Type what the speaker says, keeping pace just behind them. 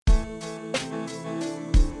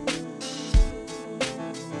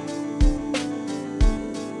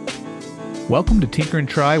Welcome to Tinker and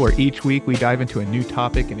Try, where each week we dive into a new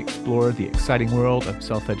topic and explore the exciting world of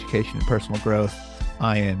self-education and personal growth.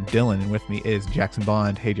 I am Dylan, and with me is Jackson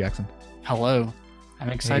Bond. Hey, Jackson. Hello. I'm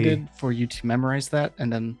Hey. excited for you to memorize that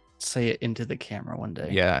and then say it into the camera one day.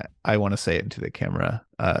 Yeah, I want to say it into the camera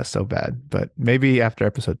so bad, but maybe after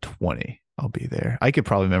episode 20, I'll be there. I could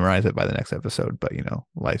probably memorize it by the next episode, but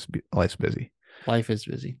life's busy. Life is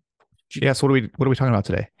busy. Yeah, so what are we talking about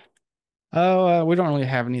today? Oh, we don't really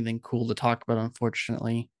have anything cool to talk about,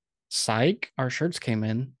 unfortunately. Psych, our shirts came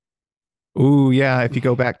in. Ooh, yeah, if you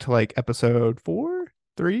go back to like episode 4,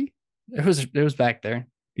 3, It was back there.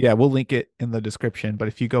 yeah, we'll link it in the description. But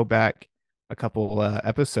if you go back a couple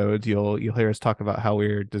episodes, you'll hear us talk about how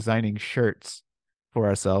we're designing shirts for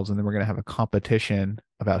ourselves, and then we're gonna have a competition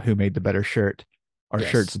about who made the better shirt. Our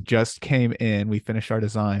shirts Yes. just came in. We finished our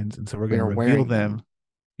designs, and so we're We gonna are reveal wearing them. them.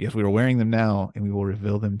 Yes, we were wearing them now, and we will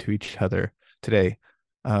reveal them to each other today.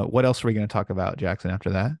 What else are we gonna talk about, Jackson? After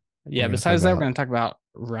that, Yeah, we're gonna talk besides that, we're about going to talk about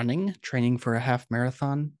running, training for a half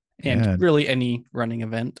marathon, and and really any running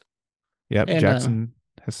event. yep, And Jackson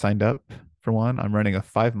has signed up for one. I'm running a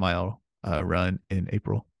 5 mile run in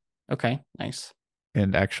April. okay, nice.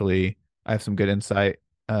 And actually, I have some good insight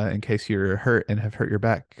in case you're hurt and have hurt your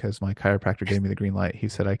back because my chiropractor gave me the green light. He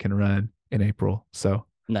said I can run in April. So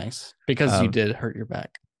Nice. Because you um, did hurt your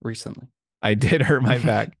back recently. I did hurt my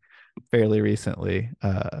back fairly recently,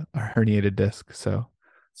 a herniated disc. So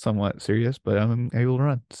somewhat serious, but I'm able to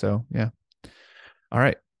run. So yeah. All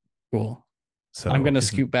right. Cool. I'm So going to is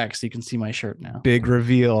scoot back so you can see my shirt now. big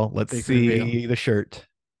reveal. Let's Big reveal. see the shirt.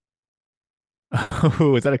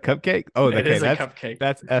 Oh, is that a cupcake? Oh, It okay. is a That's cupcake.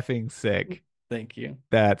 that's effing sick. Thank you.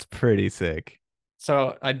 That's pretty sick.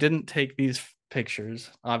 So I didn't take these pictures,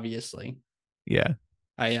 obviously. Yeah.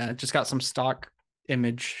 I just got some stock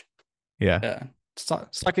image, Yeah.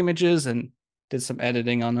 stock images, and did some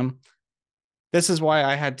editing on them. This is why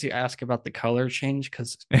I had to ask about the color change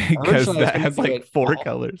because Because originally I was that going to has do like it four all.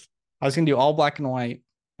 colors. I was going to do all black and white,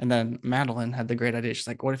 and then Madeline had the great idea. She's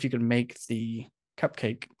like, "What if you could make the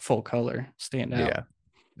cupcake full color stand out?" Yeah.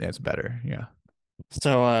 Yeah, it's better. Yeah.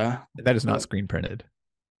 So That is not screen printed.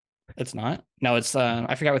 it's not. No, it's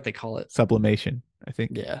I forgot what they call it. Sublimation, I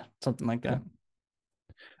think. Yeah, something like Yeah. that.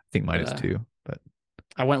 I think mine But is too, but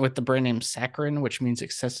I went with the brand name saccharin, which means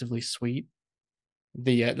excessively sweet.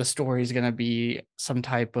 The story is gonna be some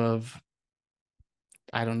type of,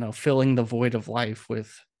 I don't know, filling the void of life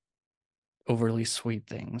with overly sweet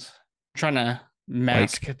things. I'm trying to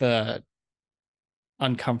mask like, the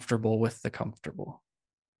uncomfortable with the comfortable.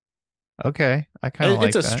 okay, I kind of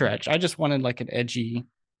It's like a that. stretch. I just wanted like an edgy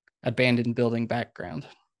abandoned building background.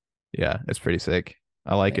 Yeah, it's pretty sick.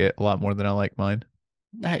 I like it a lot more than I like mine.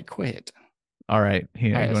 I quit. All right. All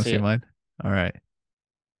Here, right, you let's want to see see it. mine? All right.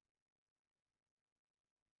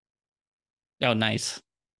 Oh, nice.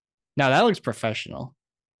 Now that looks professional.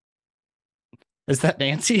 Is that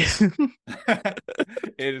Nancy?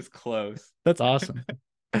 It is close. That's awesome.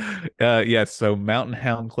 Yeah, so Mountain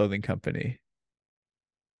Hound Clothing Company.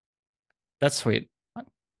 That's sweet. That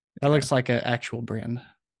Yeah. looks like an actual brand.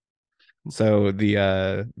 So the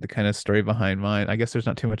kind of story behind mine, I guess there's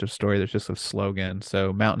not too much of story, there's just a slogan.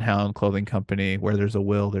 So Mountain Hound Clothing Company, where there's a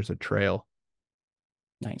will, there's a trail.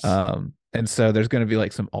 Nice. And so there's going to be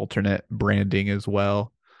like some alternate branding as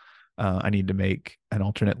well. I need to make an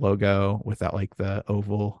alternate logo without like the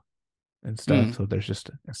oval and stuff. Mm. So there's just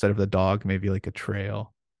instead of the dog, maybe like a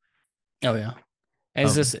trail. Oh yeah.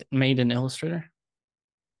 Is Um, this made in Illustrator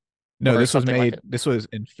no, or this was something like made. it? This was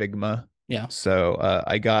in Figma. Yeah. So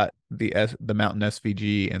I got the mountain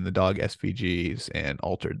SVG and the dog SVGs and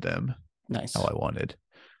altered them how Nice. I wanted.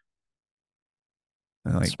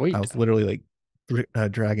 And like I Sweet. was literally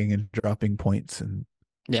like dragging and dropping points and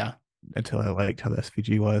Yeah. until I liked how the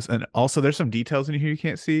SVG was. And also there's some details in here you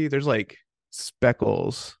can't see. There's like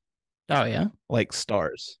speckles, Oh yeah. like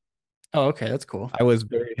stars. Oh, okay. That's cool. I was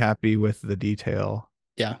very happy with the detail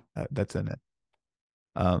Yeah. that's in it.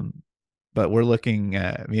 Um, but we're looking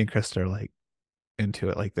at me and Krista are like into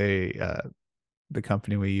it. Like the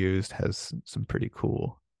company we used has some pretty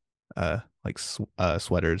cool like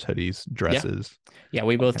sweaters, hoodies, Yeah. dresses, Yeah.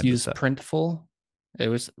 We all both kinds of used stuff. Printful. It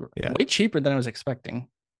was Yeah. way cheaper than I was expecting.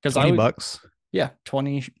 Because I 20 would, bucks. yeah,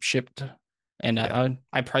 20 shipped. And Yeah.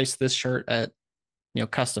 I priced this shirt at,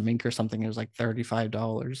 custom ink or something. It was like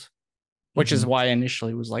 $35, which is Mhm. why I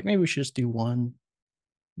initially was like, maybe we should just do one.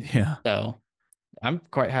 Yeah. So I'm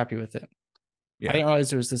quite happy with it. I Yeah. didn't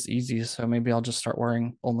realize it was this easy, so maybe I'll just start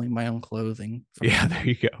wearing only my own clothing from Yeah, now there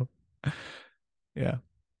you go. Yeah.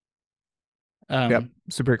 on. Yep.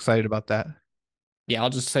 Super excited about that. Yeah, I'll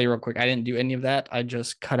just say real quick, I didn't do any of that. I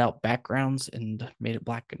just cut out backgrounds and made it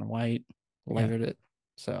black and white. Yeah. layered it.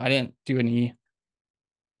 So I didn't do any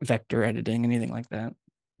vector editing, anything like that.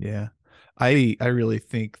 Yeah. I really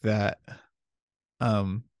think that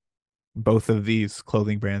um both of these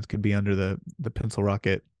clothing brands could be under the Pencil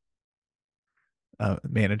Rocket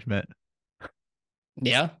management.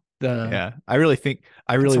 Yeah. The Yeah. I really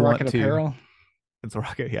Pencil want Rocket to apparel. Pencil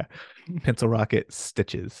Rocket, yeah. Pencil Rocket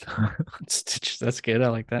stitches. Stitch. That's good. I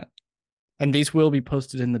like that. And these will be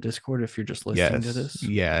posted in the Discord if you're just listening to Yes. this.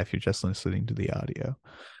 Yeah, if you're just listening to the audio.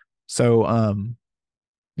 So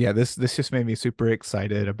yeah, this just made me super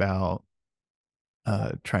excited about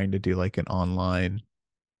trying to do like an online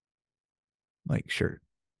like shirt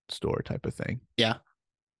store type of thing. Yeah.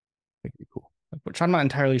 That'd be cool. Which I'm not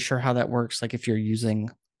entirely sure how that works. Like if you're using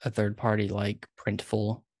a third party like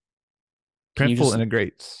Printful, can you Printful just,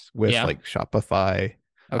 integrates with yeah. like Shopify.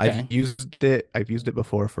 Okay. I've used it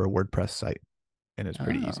before for a WordPress site and it's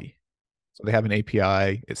pretty Oh, easy. So they have an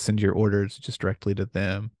API, it sends your orders just directly to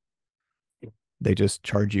them. They just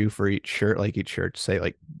charge you for each shirt, like each shirt, say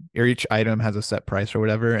like or each item has a set price or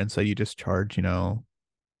whatever. And so you just charge,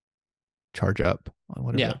 charge up on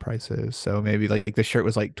whatever yeah. that price is. So maybe like the shirt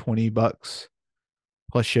was like $20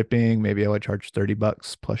 plus shipping. Maybe I would charge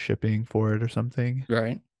 $30 plus shipping for it or something.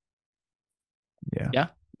 Right. Yeah. Yeah.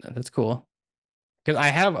 That's cool. Because I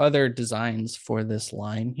have other designs for this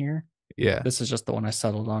line here. Yeah. This is just the one I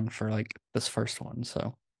settled on for like this first one.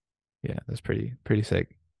 So Yeah. That's pretty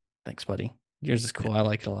sick. thanks, buddy. Yours is Yeah, cool. I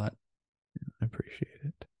like it a lot. I appreciate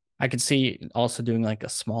it. I could see also doing like a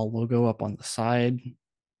small logo up on the side.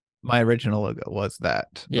 My original logo was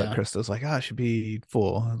that, but Yeah. Krista's like, ah, it should be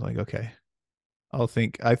full. I was like, okay.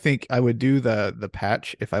 I think I would do the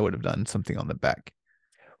patch if I would have done something on the back.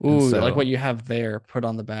 And Ooh, like what so, you have there, put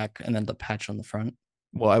on the back and then the patch on the front.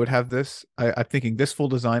 well, I would have this. I'm thinking this full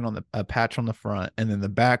design on the a patch on the front, and then the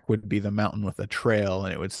back would be the mountain with a trail,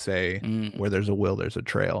 and it would say Mm, where there's a will, there's a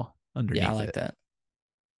trail yeah, I underneath like it. that.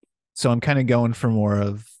 So I'm kind of going for more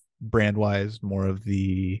of brand wise, more of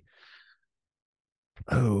the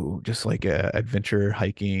just like a adventure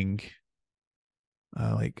hiking,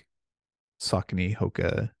 like Saucony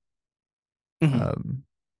Hoka. Mhm. Um,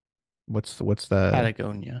 what's the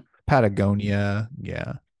Patagonia. Patagonia?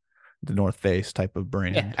 Yeah, the North Face type of Yeah,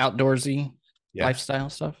 brand. outdoorsy Yeah, lifestyle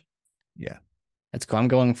stuff. yeah, That's cool. I'm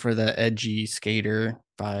going for the edgy skater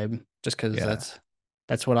vibe just because yeah.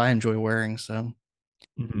 that's what I enjoy wearing. So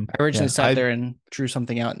I originally Yeah. sat there and drew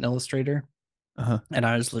something out in Illustrator, Uh-huh. and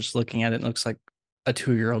I was just looking at it. And it looks like a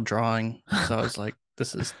 2-year-old drawing. So I was like,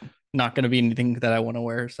 this is not going to be anything that I want to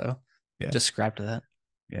wear. So Yeah, just scrapped that.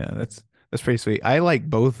 yeah. That's pretty sweet. I like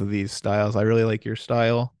both of these styles. I really like your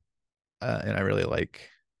style, and I really like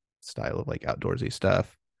style of like outdoorsy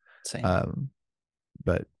stuff. Same. Um,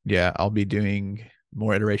 but yeah, I'll be doing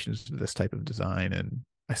more iterations of this type of design, and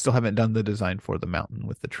I still haven't done the design for the mountain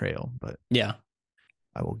with the trail, but Yeah.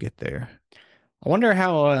 I will get there. I wonder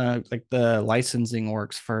how like the licensing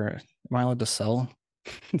works for am I allowed to sell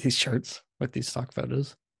these shirts with these stock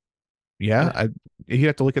photos? Yeah, Uh, you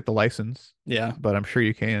have to look at the license, yeah. but I'm sure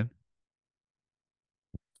you can.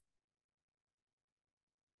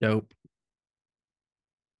 Dope.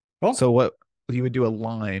 Well, So what you would do a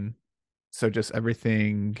line, so just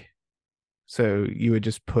everything. So you would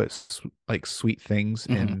just put like sweet things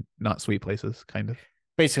mhm. in not sweet places, kind of.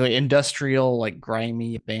 Basically industrial, like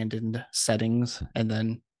grimy, abandoned settings, and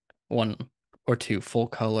then one or two full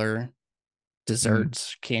color Mm,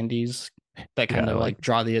 desserts, candies that yeah, kind I of like. like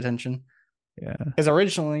draw the attention. Yeah. Because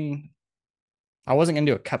originally I wasn't gonna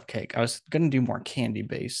do a cupcake. I was gonna do more candy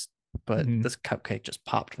based, but Mhm. this cupcake just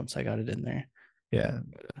popped once I got it in there. Yeah.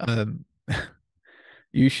 Uh, Um,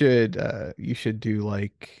 you should do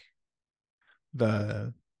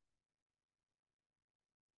the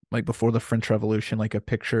like before the French Revolution, like a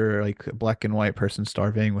picture, like a black and white person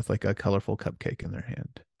starving with like a colorful cupcake in their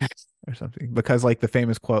hand or something. Because like the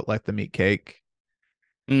famous quote, "Let them eat cake."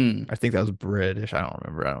 mm, I think that was British. I don't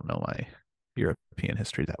remember. I don't know my European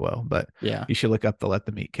history that well, but yeah, you should look up the "Let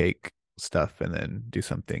them eat cake" stuff and then do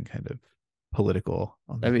something kind of political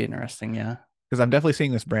on that'd that. be interesting. Yeah. Because I'm definitely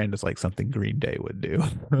seeing this brand as like something Green Day would do.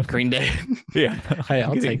 Green Day. Yeah, Hey,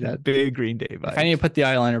 I'm I'll take getting that. big Green Day If I need to vibes. put the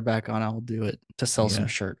eyeliner back on, I'll do it to sell some Yeah,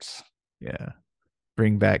 shirts. yeah.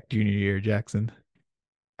 Bring back junior year Jackson.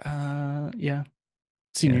 Yeah.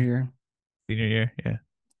 Senior Yeah, year. senior year. Yeah.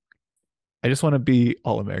 I just want to be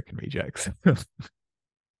all American rejects.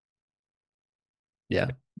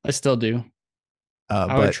 Yeah. I still do. I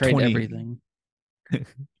would But trade everything.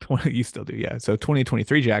 20, you still do. Yeah. So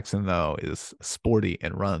 2023 Jackson, though, is sporty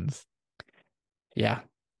and runs. Yeah.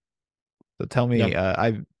 So tell me,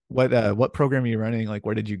 Yep. what program are you running? Like,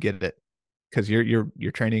 where did you get it? because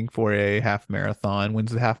you're training for a half marathon.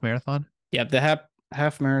 When's the half marathon? Yeah, the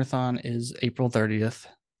half marathon is April 30th.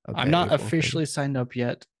 I'm Okay, not April 30th. officially signed up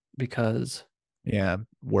yet because Yeah,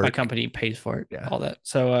 my work. company pays for it, Yeah. all that.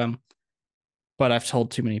 So but I've told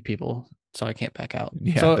too many people, so I can't back out.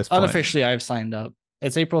 Yeah, at So this point. unofficially I've signed up.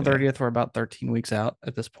 It's April Yeah. 30th. We're about 13 weeks out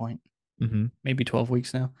at this point, Hmm. maybe 12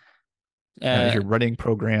 weeks now. Now, is Uh your running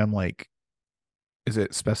program like, is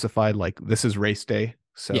it specified like this is race day?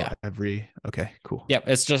 So yeah. okay, cool. Yep,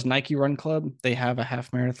 it's just Nike Run Club. They have a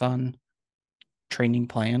half marathon training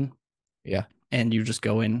plan Yeah. and you just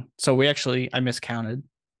go in. So I miscounted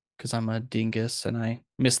because I'm a dingus and I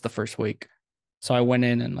missed the first week. So I went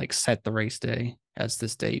in and like set the race day as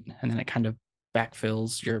this date, and then it kind of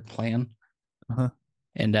backfills your plan. Uh-huh.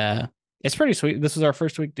 And it's pretty sweet. This is our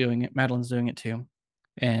first week doing it. Madeline's doing it too.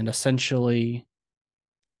 And essentially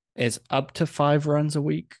it's up to 5 runs a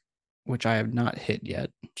week, which I have not hit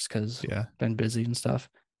yet just because Yeah. I've been busy and stuff.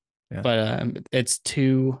 Yeah. But it's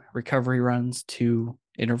 2 recovery runs, 2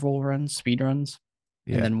 interval runs, speed runs,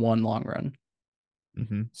 and Yeah. then 1 long run.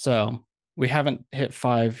 Hmm. So we haven't hit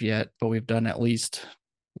 5 yet, but we've done at least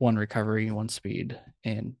 1 recovery, 1 speed,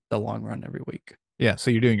 and the long run every week. Yeah.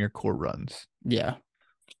 So you're doing your core runs. Yeah.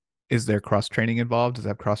 Is there cross training involved? Does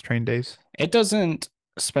that have cross train days? It doesn't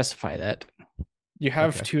specify that. You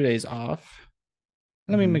have Okay. 2 days off.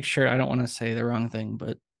 Let me Hmm. make sure I don't want to say the wrong thing,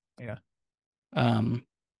 but Yeah. um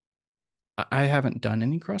I haven't done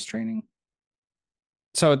any cross training.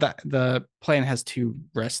 So that the plan has 2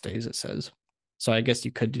 rest days, it says. So I guess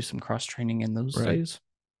you could do some cross training in those Right. days.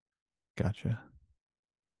 Gotcha.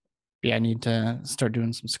 Yeah, I need to start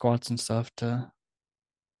doing some squats and stuff to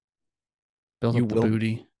build You up the will,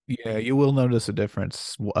 booty. yeah, you will notice a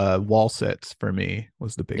difference. Wall sits for me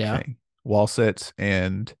was the big Yeah. thing. Wall sits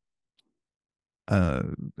and uh,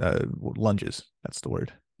 lunges. That's the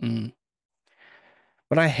word. Mm.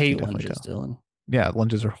 But I You can hate definitely lunges, tell. Dylan. Yeah,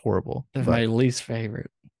 lunges are horrible, They're my but least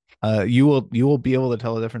favorite. you will be able to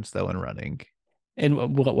tell the difference though in running. In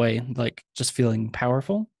what way? Like just feeling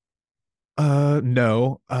powerful?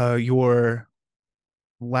 No, your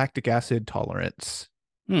lactic acid tolerance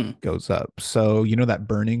Hmm. goes up. So you know that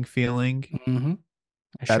burning feeling? Mm-hmm.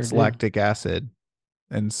 I sure That's do. lactic acid.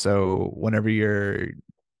 And so whenever you're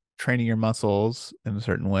training your muscles in a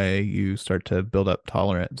certain way, you start to build up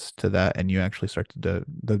tolerance to that, and you actually start to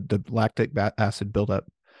the lactic acid buildup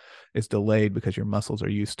is delayed because your muscles are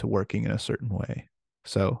used to working in a certain way.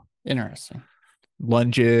 So Interesting.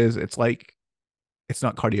 lunges, it's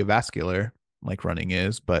not cardiovascular like running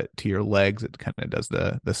is, but to your legs, it kind of does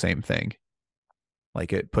the same thing.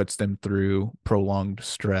 Like it puts them through prolonged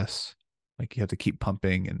stress. Like you have to keep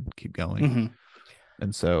pumping and keep going. Mm-hmm.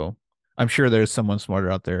 And so I'm sure there's someone smarter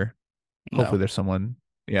out there. Hopefully No. there's someone.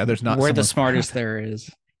 Yeah, there's not We're the someone smart. smartest there is.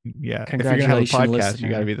 Yeah. If you're gonna have a Congratulations, podcast, you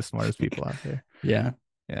gotta listener. be the smartest people out there. Yeah.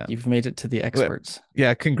 Yeah. You've made it to the But experts.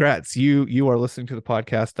 yeah, congrats. You are listening to the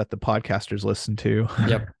podcast that the podcasters listen to.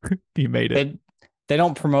 Yep. You made it. They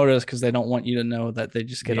don't promote us because they don't want you to know that they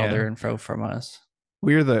just get all Yeah. their info from us.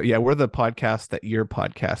 We're the podcast that your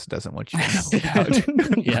podcast doesn't want you to know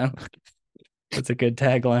about. Yeah. That's a good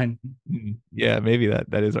tagline. Yeah, maybe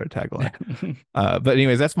that is our tagline. But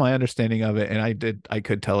anyways, that's my understanding of it. And I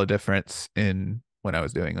could tell a difference in when I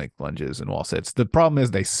was doing like lunges and wall sits. The problem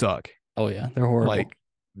is they suck. Oh yeah, they're horrible. Like,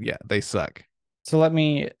 yeah, they suck. So let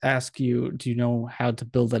me ask you, do you know how to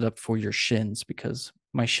build that up for your shins? Because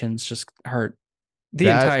my shins just hurt the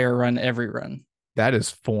That entire run, every run. that is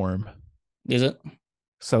form. Is it?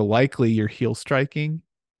 So likely you're heel striking.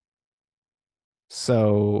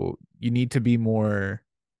 So you need to be more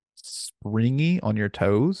springy on your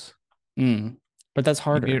toes. Mm. But that's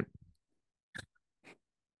You need harder.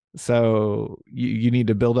 you need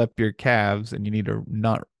to build up your calves and you need to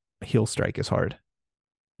not heel strike as hard.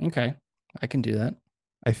 Okay. I can do that.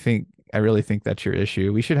 I really think that's your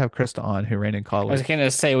issue. We should have Krista on who ran in I was college.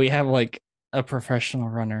 gonna say we have like a professional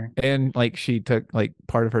runner. And like she took like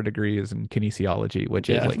part of her degree is in kinesiology, which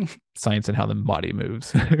is Yeah. like science and how the body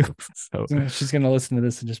moves. So She's gonna listen to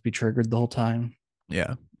this and just be triggered the whole time.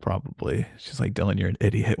 yeah, probably. She's like, Dylan, you're an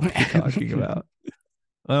idiot. What are you talking about?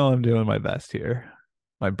 Well, I'm doing my best here.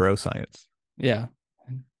 My bro science. Yeah.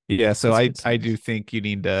 Yeah, so That's I good I science. do think you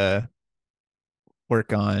need to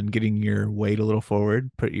work on getting your weight a little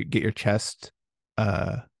forward, get your chest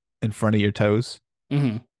uh in front of your toes.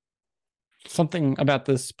 Hmm. Something about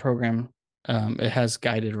this program, it has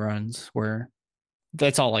guided runs where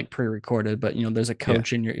that's all like pre-recorded, but there's a Yeah.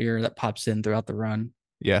 coach in your ear that pops in throughout the run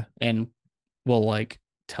Yeah. and will like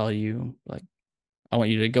tell you like, I want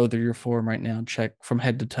you to go through your form right now, check from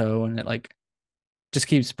head to toe, and it like just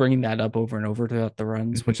keeps bringing that up over and over throughout the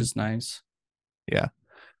runs, which Mhm. is nice. Yeah.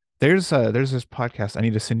 There's this podcast. I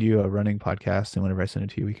need to send you a running podcast, and whenever I send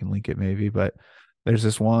it to you, we can link it maybe. But there's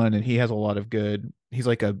this one, and he has a lot of good. He's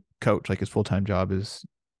like a coach. Like his full time job is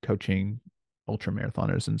coaching ultra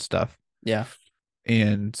marathoners and stuff. Yeah.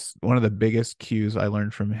 And one of the biggest cues I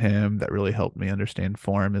learned from him that really helped me understand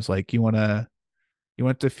form is like you want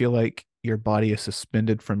to feel like your body is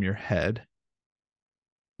suspended from your head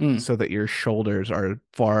Mm. so that your shoulders are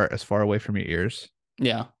far away from your ears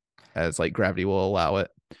Yeah. as like gravity will allow it.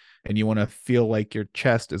 And you want to feel like your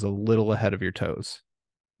chest is a little ahead of your toes.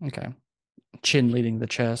 Okay. Chin leading the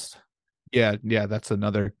chest. Yeah, yeah, that's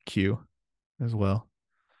another cue as well.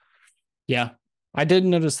 Yeah. I did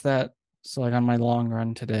notice that. So like on my long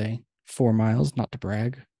run today, 4 miles, not to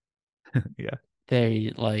brag, Yeah.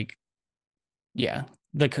 they like, yeah,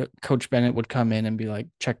 the coach Bennett would come in and be like,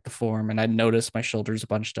 check the form. And I'd notice my shoulders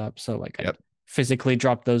bunched up. So like I'd Yep. physically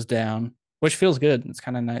drop those down, which feels good. It's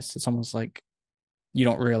kind of nice. It's almost like you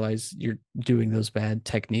don't realize you're doing those bad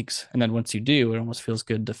techniques. And then once you do, it almost feels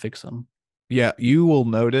good to fix them. Yeah, you will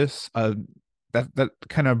notice that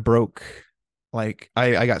kind of broke like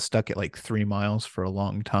I got stuck at like 3 miles for a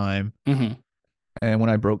long time. Mm-hmm. And when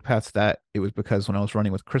I broke past that, it was because when I was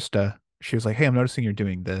running with Krista, she was like, "Hey, I'm noticing you're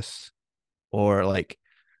doing this." Or like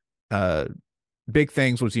uh big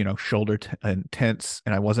things was, shoulder and tense,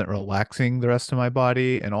 and I wasn't relaxing the rest of my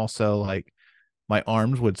body, and also like my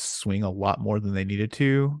arms would swing a lot more than they needed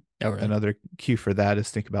to. Oh, really? Another cue for that is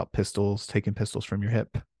think about pistols, taking pistols from your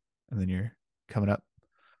hip, and then you're coming up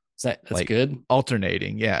That's like good?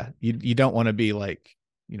 alternating. Yeah, you don't want to be like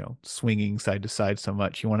swinging side to side so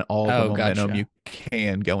much. You want all the Oh, momentum you gotcha.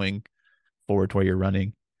 can going forward while you're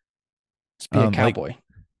running. Just be a Like cowboy.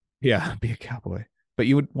 yeah, be a cowboy. But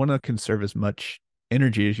you would want to conserve as much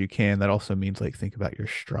energy as you can. That also means like think about your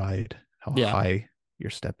stride, how Yeah, high you're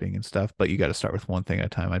stepping and stuff. But you got to start with one thing at a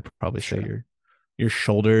time. I'd probably say sure. your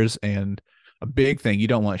shoulders, and a big thing, you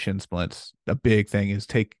don't want shin splints. A big thing is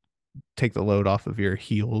take the load off of your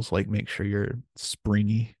heels, like make sure you're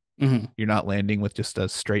springy. Mm-hmm. You're not landing with just a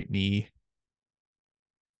straight knee.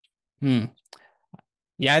 Hmm.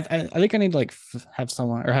 Yeah, I think I need to like have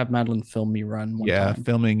someone or have Madeline film me run one Yeah, time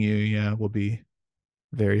filming you, yeah, will be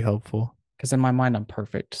very helpful. because in my mind I'm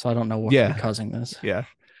perfect, so I don't know what could be Yeah, causing this. yeah.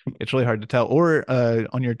 It's really hard to tell. Or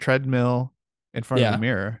on your treadmill in front of the Yeah,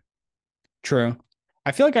 mirror. true.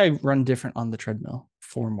 I feel like I run different on the treadmill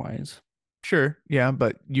form wise. Sure, yeah,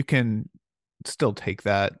 but you can still take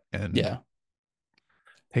that and Yeah,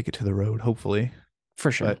 take it to the road, hopefully.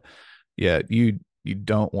 for sure. But yeah, you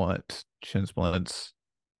don't want shin splints.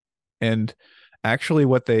 And actually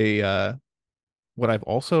what I've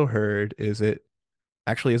also heard is it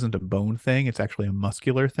actually isn't a bone thing, it's actually a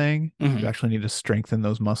muscular thing. You Hmm. actually need to strengthen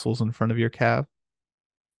those muscles in front of your calf.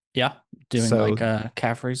 Yeah, doing So, like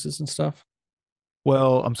calf raises and stuff.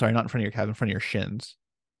 well, I'm sorry, not in front of your calf, in front of your shins.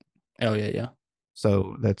 Oh yeah, yeah.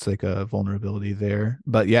 So that's like a vulnerability there.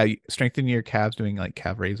 But yeah, strengthening your calves, doing like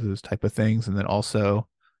calf raises type of things, and then also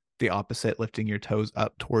the opposite, lifting your toes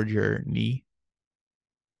up toward your knee.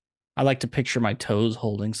 I like to picture my toes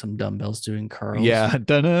holding some dumbbells doing curls. Yeah,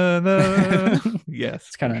 da-na-na. Yes,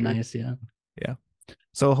 It's for kind of sure. nice, yeah. Yeah.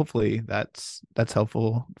 So hopefully that's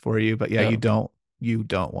helpful for you. But yeah, Oh, you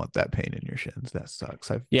don't want that pain in your shins. That sucks.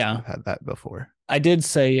 yeah. I've had that before. I did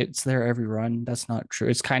say it's there every run. That's not true.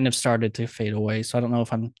 It's kind of started to fade away. So I don't know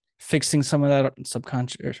if I'm fixing some of that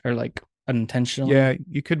subconscious or like unintentionally. Yeah,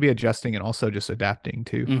 you could be adjusting and also just adapting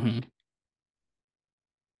too. Mm-hmm.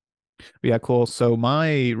 But yeah, cool. So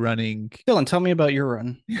my running Dylan, tell me about your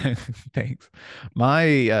run. thanks.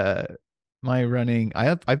 My my running,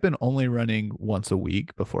 I've been only running once a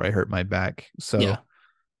week before I hurt my back. So Yeah.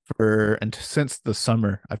 and since the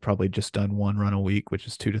summer, I've probably just done one run a week, which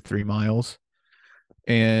is 2 to 3 miles.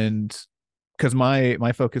 And because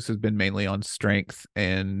my focus has been mainly on strength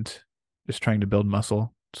and just trying to build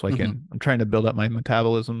muscle so Mm-hmm. I'm trying to build up my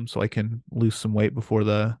metabolism so I can lose some weight before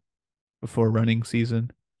running season.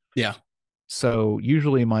 Yeah. So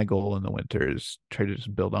usually my goal in the winter is try to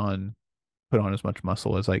just put on as much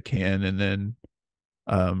muscle as I can, and then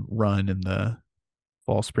run in the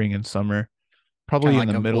fall, spring, and summer. Kind Probably of in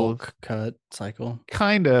the like a middle of bulk cut cycle.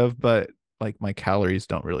 kind of, but like my calories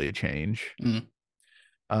don't really change. Mm.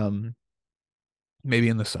 Um, Maybe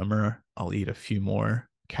in the summer I'll eat a few more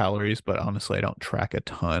calories, but honestly, I don't track a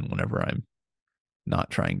ton whenever I'm not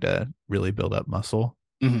trying to really build up muscle.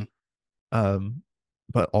 Mm-hmm. Um,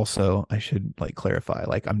 but also I should like clarify,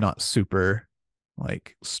 like I'm not super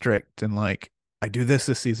like strict and like I do this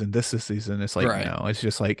season, this season. It's like Right. no, it's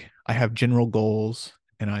just like I have general goals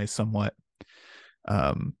and I somewhat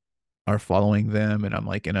um are following them, and I'm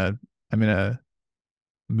in a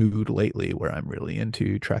mood lately where I'm really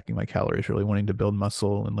into tracking my calories, really wanting to build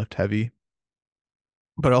muscle and lift heavy,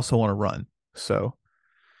 but I also want to run. So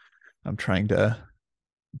I'm trying to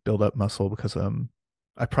build up muscle because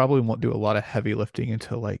I probably won't do a lot of heavy lifting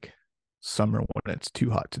until like summer when it's too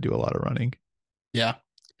hot to do a lot of running. Yeah.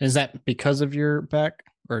 Is that because of your back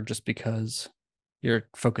or just because you're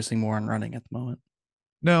focusing more on running at the moment?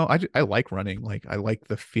 No, I like running. Like I like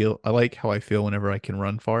the feel. I like how I feel whenever I can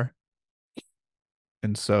run far.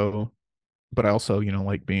 And so, but I also,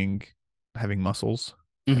 like being having muscles.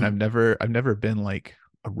 And Hmm. I've never been like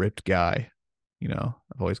a ripped guy.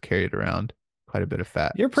 I've always carried around quite a bit of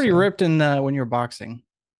fat. You're pretty So, ripped in when you're boxing.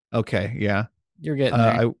 okay, yeah. You're getting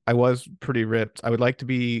there. I was pretty ripped. I would like to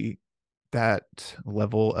be that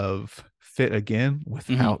level of fit again Hmm.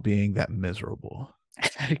 without being that miserable.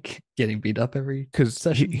 Getting beat up every Because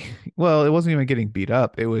session. well, it wasn't even getting beat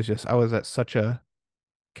up. It was just I was at such a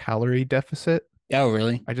calorie deficit. Oh,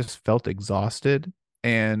 really? I just felt exhausted,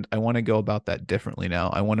 and I want to go about that differently now.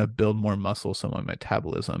 I want to build more muscle so my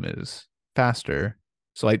metabolism is faster.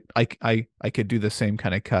 So I could do the same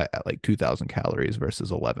kind of cut at like 2,000 calories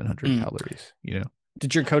versus 1,100 Mm. calories.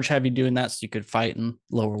 Did your coach have you doing that so you could fight in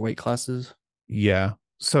lower weight classes? Yeah.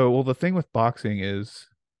 So, well, the thing with boxing is,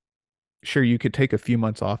 sure, you could take a few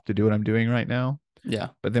months off to do what I'm doing right now, Yeah.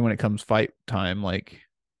 but then when it comes fight time, like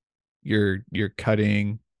you're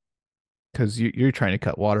cutting because you're trying to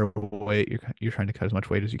cut water weight. You're trying to cut as much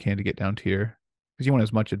weight as you can to get down to your because you want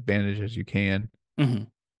as much advantage as you can. Hmm.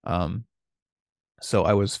 Um, so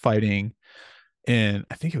I was fighting in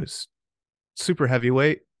I think it was super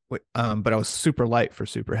heavyweight, but I was super light for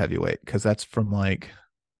super heavyweight because that's from like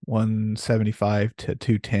 175 to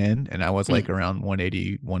 210, and I was like Mm. around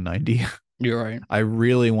 180, 190. You're right. I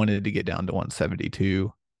really wanted to get down to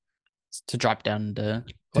 172 To drop down into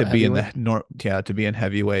to what be in heavyweight? the yeah, to be in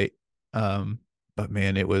heavyweight. Um, but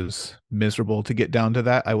man, it was miserable to get down to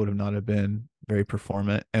that. I would have not have been very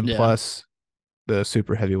performant. And Yeah. plus the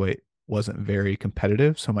super heavyweight wasn't very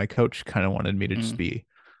competitive. So my coach kind of wanted me to just Mm. be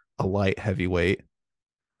a light heavyweight.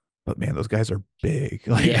 But man, those guys are big.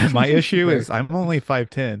 Like Yeah. my issue Very. is I'm only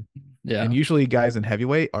 5'10. And Yeah. usually guys in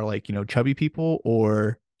heavyweight are like, chubby people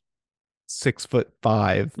or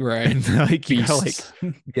 6'5". Right. And like you gotta like, Beasts.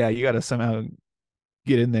 yeah, you gotta somehow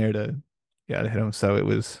get in there to yeah to hit him. So it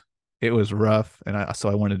was rough, and I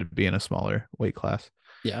wanted to be in a smaller weight class.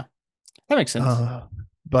 Yeah. That makes sense. Uh,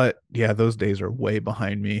 but yeah, those days are way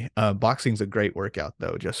behind me. Boxing's a great workout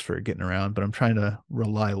though, just for getting around. But I'm trying to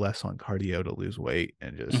rely less on cardio to lose weight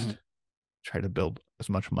and Hmm. just try to build as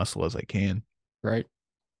much muscle as I can. Right.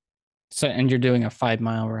 So, and you're doing a 5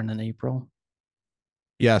 mile run in April.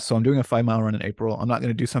 Yeah, so I'm doing a 5 mile run in April. I'm not going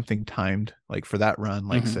to do something timed like for that run,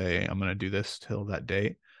 like Hmm. say I'm going to do this till that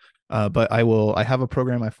date. But I will. I have a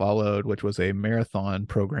program I followed, which was a marathon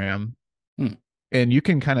program, Mm. and you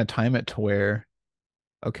can kind of time it to where,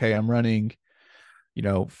 okay, I'm running,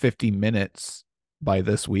 50 minutes by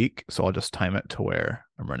this week, so I'll just time it to where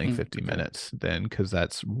I'm running Mm. 50 Okay. minutes then, because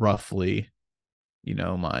that's roughly,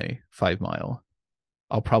 my 5 mile.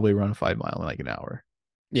 I'll probably run 5 mile in like an hour,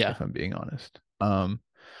 Yeah. if I'm being honest.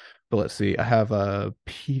 But let's see. I have a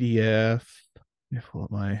PDF. Let me pull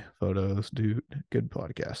up my photos. Dude, good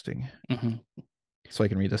podcasting. Hmm. So I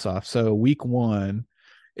can read this off. So week one,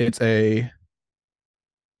 it's a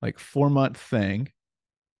like 4 month thing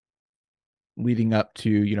leading up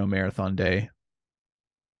to, marathon day.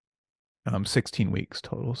 16 weeks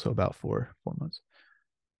total. So about four months.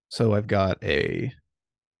 So I've got a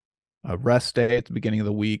rest day at the beginning of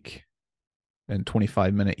the week and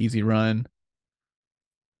 25-minute easy run.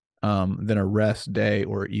 Then a rest day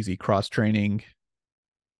or easy cross training.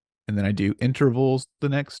 And then I do intervals the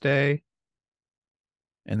next day.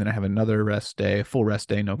 And then I have another rest day, a full rest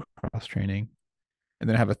day, no cross training. And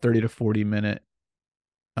then I have a 30 to 40-minute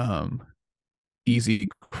um, easy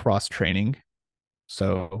cross training.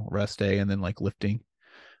 So rest day and then like lifting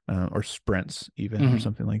or sprints even or Hmm.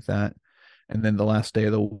 something like that. And then the last day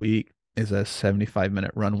of the week is a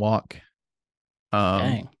 75-minute run walk. Um,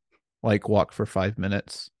 Dang. like walk for 5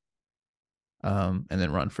 minutes, and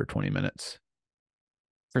then run for 20 minutes.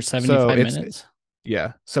 For So 75 minutes?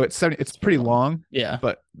 yeah, so it's That's pretty pretty long. long, Yeah.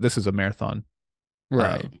 but this is a marathon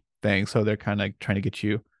Right. thing. So they're kind of trying to get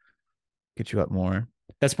you up more.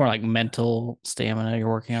 That's more like mental stamina you're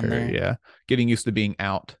working on Sure, there. yeah. Getting used to being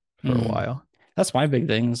out for a Hmm. while. That's my big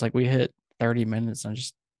thing. Is like we hit 30 minutes and I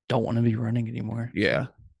just don't want to be running anymore. Yeah.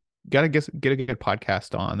 Gotta get a good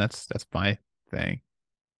podcast on. That's my thing.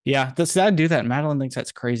 Yeah, that's I do that. Madeline thinks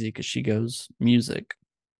that's crazy because she goes music.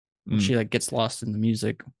 Mm. She like gets lost in the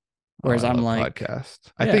music. Oh, Whereas I I'm love like,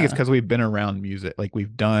 podcasts. I think it's yeah, because we've been around music. Like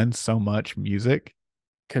we've done so much music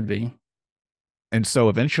Could be. And so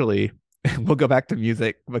eventually we'll go back to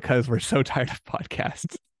music because we're so tired of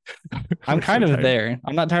podcasts. I'm We're so kind of tired. there.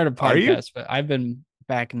 I'm not tired of Are you? podcasts, but I've been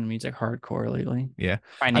back in music hardcore lately, Yeah.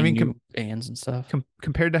 I finding mean, new bands and stuff.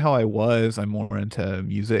 compared to how I was, I'm more into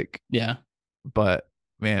music, Yeah. but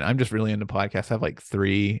man, I'm just really into podcasts. I have like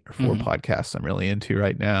 3 or 4 Hmm. podcasts I'm really into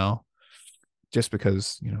right now just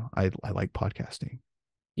because, I like podcasting.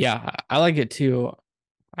 Yeah, I like it too.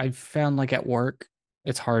 I've found like at work,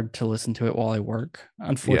 it's hard to listen to it while I work, Yeah.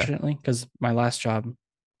 unfortunately, because my last job,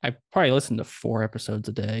 I probably listened to 4 episodes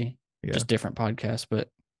a day, Yeah. just different podcasts, but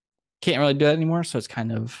can't really do that anymore. So it's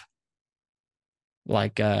kind of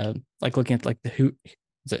like looking at like the who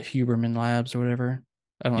is it Huberman Labs or whatever.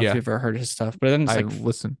 I don't know if Yeah. you've ever heard his stuff, but then it's I like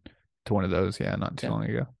listened to one of those, yeah, not too yeah, long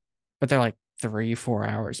ago. but they're like 3, 4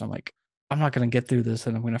 hours. I'm like, I'm not gonna get through this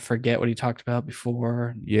and I'm gonna forget what he talked about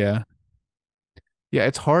before. Yeah. Yeah,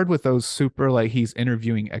 it's hard with those super like he's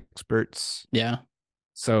interviewing experts. Yeah.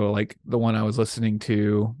 So like the one I was listening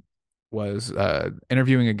to was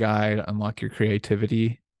interviewing a guy to unlock your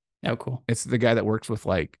creativity. Oh, cool. It's the guy that works with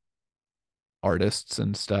like artists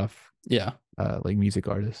and stuff, Yeah. like music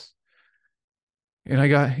artists. And I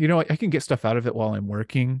got, I can get stuff out of it while I'm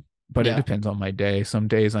working, but it Yeah. depends on my day. Some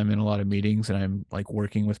days I'm in a lot of meetings and I'm like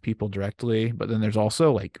working with people directly, but then there's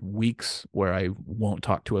also like weeks where I won't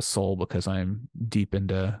talk to a soul because I'm deep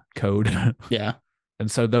into code. Yeah.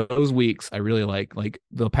 And so those weeks I really like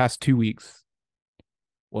the past 2 weeks.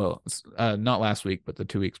 Well, not last week, but the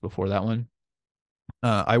 2 weeks before that one.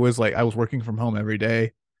 I was working from home every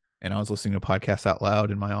day and I was listening to podcasts out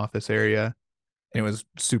loud in my office area. And it was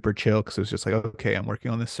super chill because it was just like, okay, I'm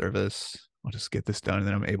working on this service. I'll just get this done, and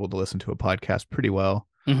then I'm able to listen to a podcast pretty well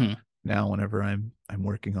Hmm. now whenever I'm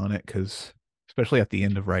working on it. Because especially at the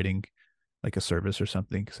end of writing like a service or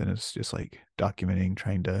something, because then it's just like documenting,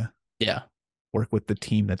 trying to Yeah. work with the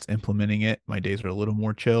team that's implementing it. My days are a little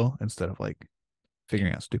more chill instead of like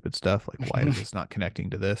figuring out stupid stuff like why is this not connecting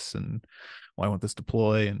to this and why won't this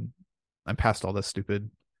deploy, and I'm past all this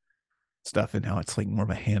stupid stuff and now it's like more of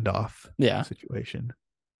a handoff Yeah. situation.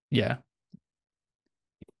 Yeah.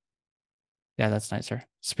 Yeah, that's nicer.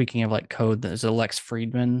 Speaking of like code, there's a Lex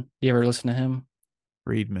Friedman. You ever listen to him?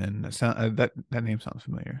 Friedman. That name sounds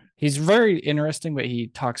familiar. He's very interesting, but he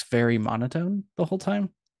talks very monotone the whole time.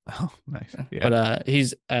 Oh, nice. Yeah. But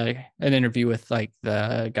he's an interview with like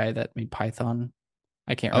the guy that made Python.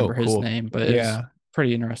 I can't Oh, remember his cool. name, but it's Yeah.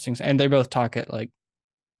 pretty interesting. And they both talk at like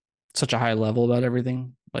such a high level about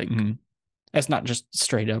everything. Like Mhm. it's not just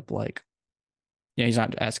straight up like he's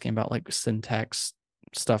not asking about like syntax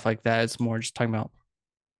stuff like that. It's more just talking about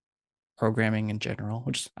programming in general,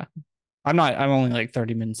 which I'm only like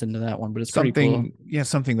 30 minutes into that one, but it's pretty cool.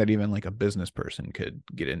 Something that even like a business person could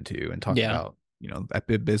get into and talk Yeah. about,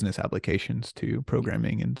 business applications to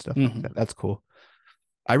programming and stuff like that. Hmm. That's cool.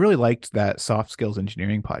 I really liked that soft skills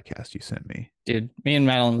engineering podcast you sent me. Dude, me and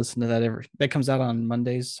Madeline listen to that that comes out on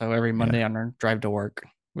Mondays. So every Yeah. Monday on our drive to work,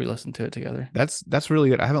 we listen to it together. That's really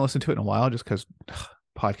good. I haven't listened to it in a while just because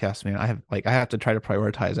podcasts, man. I have to try to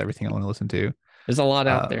prioritize everything I want to listen to. There's a lot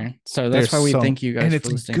out Um, there. So that's there's why we so thank you and guys for it's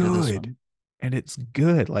listening to this good. one. And it's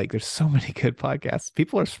good. Like there's so many good podcasts.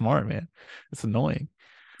 People are smart, man. It's annoying.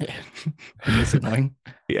 It is annoying.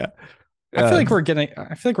 Yeah. I Um, feel like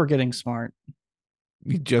we're getting smart.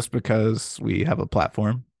 just because we have a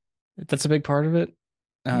platform. That's a big part of it.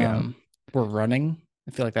 Yeah. We're running.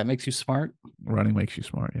 I feel like that makes you smart. Running makes you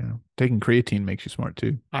smart. Yeah. Taking creatine makes you smart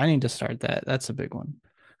too. I need to start that. That's a big one.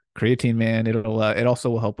 Creatine, man, it also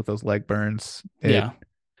will help with those leg burns. It Yeah.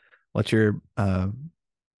 lets your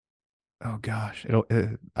oh gosh,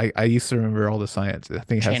 I used to remember all the science. I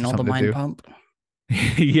think it has Channel the something to mind do. pump.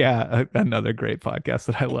 Yeah, another great podcast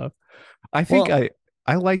that I love. I think Well,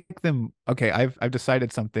 I like them. Okay, I've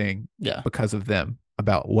decided something yeah. because of them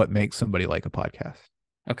about what makes somebody like a podcast.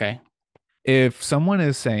 Okay. If someone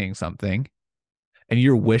is saying something and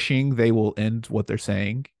you're wishing they will end what they're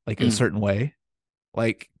saying like in a Mm, certain way,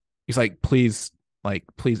 like he's like please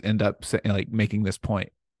end up like making this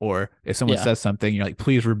point, or if someone yeah. says something, you're like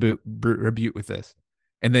please rebuke with this,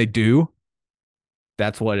 and they do.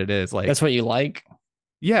 That's what it is. That's Like what you like,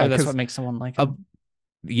 yeah, or that's what because makes someone like uh, him.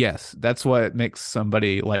 yes, that's what makes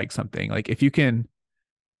somebody like something. Like if you can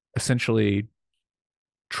essentially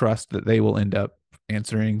trust that they will end up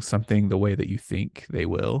answering something the way that you think they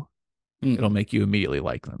will, it'll Mm, make you immediately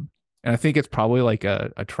like them. And I think it's probably like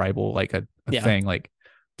a tribal, like a yeah. thing, like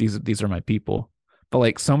these are my people. But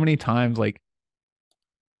like so many times, like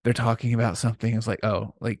they're talking about something, it's like,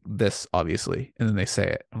 oh, like this, obviously. And then they say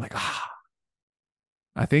it. I'm like, ah,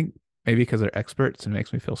 I think maybe because they're experts and it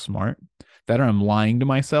makes me feel smart, that or I'm lying to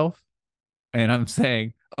myself and I'm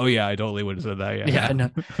saying, Oh yeah, I totally would have said that. Yeah, I know.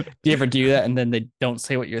 Yeah. Do you ever do that and then they don't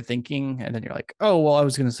say what you're thinking, and then you're like, oh well, I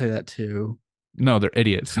was gonna say that too. No, they're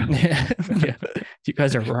idiots. Yeah, yeah. You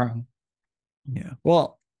guys are wrong. Yeah.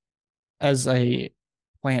 Well, as a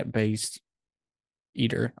plant-based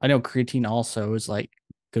eater, I know creatine also is like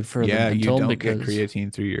good for the Yeah, you mental don't get because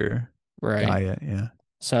creatine through your right. diet. Yeah.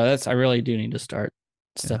 So that's I really do need to start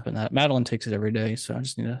Yeah. stepping that. Madeline takes it every day, so I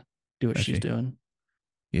just need to do what Does she's she? doing.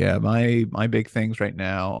 Yeah, my big things right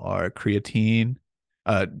now are creatine.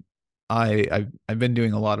 Uh I've been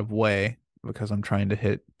doing a lot of whey because I'm trying to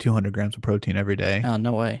hit 200 grams of protein every day. Oh,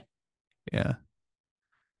 no way. Yeah.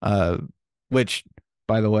 Uh, which,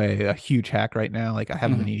 by the way, a huge hack right now. Like I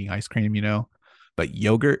haven't been Mhm. eating ice cream, but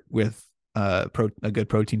yogurt with a good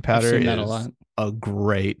protein I've powder seen that a is lot. a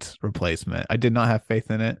great replacement. I did not have faith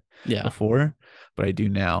in it Yeah. before, but I do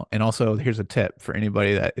now. And also, here's a tip for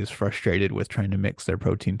anybody that is frustrated with trying to mix their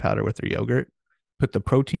protein powder with their yogurt. Put the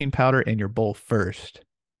protein powder in your bowl first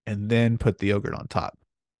and then put the yogurt on top.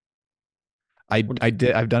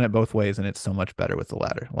 I've done it both ways and it's so much better with the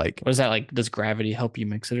latter. Like, What is that like? Does gravity help you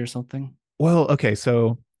mix it or something? well, okay,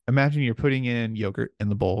 so imagine you're putting in yogurt in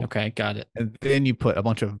the bowl Okay, got it. and then you put a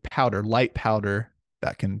bunch of powder, light powder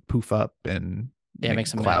that can poof up and Yeah, it make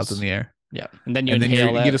makes a clouds in mess. the air. Yeah. And then you And then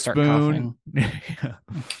inhale you get that, a start spoon. coughing. Yeah.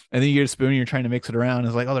 And then you get a spoon and you're trying to mix it around.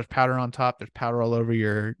 It's like, oh, there's powder on top, there's powder all over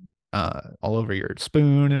your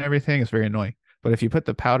spoon and everything. It's very annoying. But if you put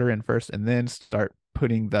the powder in first and then start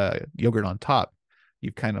putting the yogurt on top,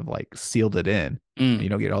 you've kind of like sealed it in. And you Mm,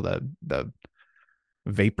 don't get all the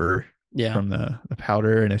vapor yeah, from the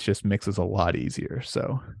powder and it just mixes a lot easier.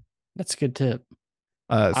 So that's a good tip.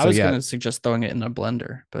 I so was yeah, gonna suggest throwing it in a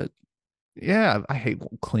blender, but yeah, I hate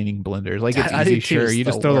cleaning blenders. Like it's I do easy, too. sure. It's You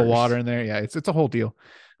the just throw the water worst. in there. Yeah, it's a whole deal.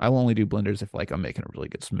 I will only do blenders if like I'm making a really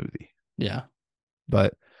good smoothie. Yeah.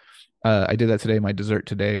 But I did that today. My dessert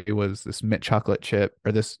today was this mint chocolate chip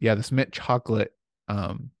or this mint chocolate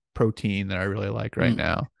protein that I really like right Mm,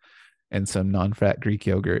 now, and some non-fat Greek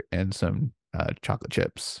yogurt and some chocolate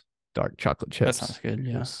chips, dark chocolate that sounds chips. good. It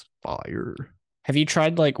Yeah. was fire. Have you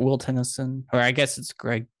tried like Will Tennyson, or I guess it's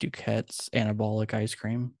Greg Duquette's anabolic ice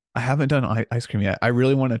cream? I haven't done ice cream yet. I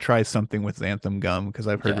really want to try something with xanthan gum because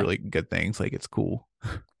I've heard Yeah. really good things. Like it's cool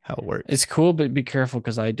how it It's works. cool, but be careful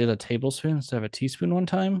because I did a tablespoon instead of a teaspoon one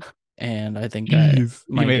time, and I think Jeez,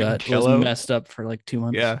 you my made gut was Jello? messed up for like 2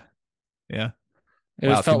 months. Yeah, yeah. It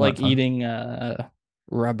was Wow, two felt like months, huh? eating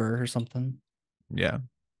rubber or something. Yeah.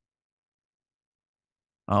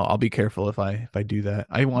 I'll be careful if I do that.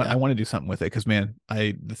 I Yeah, want to do something with it because man,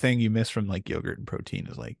 I the thing you miss from like yogurt and protein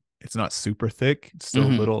is like it's not super thick. It's still a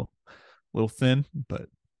hmm little thin, but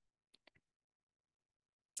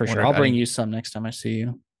for wonder sure. if I'll bring adding. you some next time I see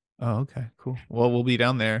you. Oh, okay, cool. Well, we'll be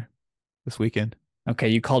down there this weekend. Okay,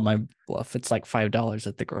 you called my bluff. It's like $5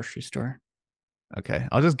 at the grocery store. Okay,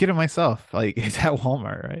 I'll just get it myself. Like it's at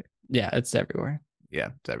Walmart, right? Yeah, it's everywhere. Yeah,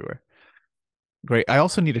 it's everywhere. Great. I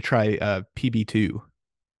also need to try PB2.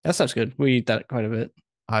 That stuff's good. We eat that quite a bit.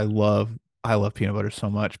 I love I love peanut butter so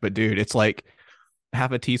much, but dude, it's like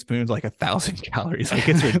half a teaspoon's like 1,000 calories. Like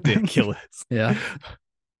it's ridiculous. Yeah,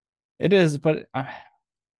 it is. But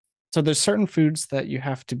so there's certain foods that you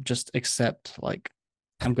have to just accept. Like,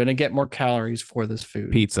 I'm gonna get more calories for this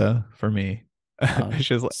food. Pizza for me. It's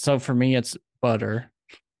just like So for me, it's butter.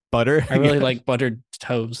 butter. I really Yeah. like buttered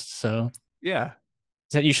toast. So Yeah.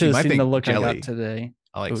 you should See, have my seen the thing, look I got jelly. today.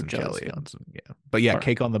 I like Oh, some jelly's jelly on good. some, yeah. But yeah, Or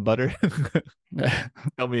cake on the butter.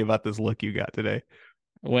 Tell me about this look you got today.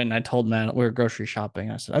 when I told Matt we were grocery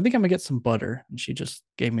shopping, I said, I think I'm gonna get some butter. And she just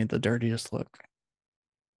gave me the dirtiest look.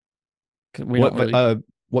 'Cause we don't What but really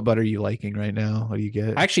what butter are you liking right now? What do you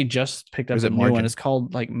get? I actually just picked Or is up a it new one. margin? It's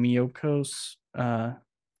called like Miyokos.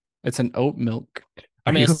 It's an oat milk.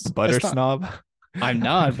 I Are mean, you a butter it's not. snob? I'm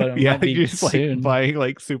not, but it Yeah, might be you're just like soon. buying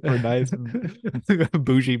like super nice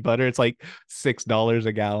bougie butter. It's like $6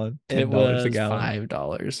 a gallon, It $10 a was gallon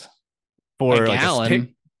 $5 a for like a stick.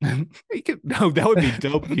 gallon. You could, no, that would be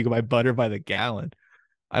dope if you could buy butter by the gallon.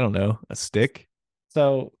 I don't know, a stick.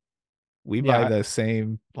 So We buy yeah, the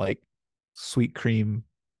same like sweet cream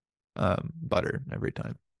butter every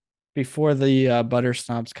time. before the butter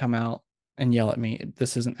snobs come out and yell at me,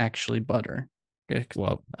 this isn't actually butter. Okay,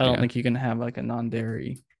 Well, I don't yeah, think you can have like a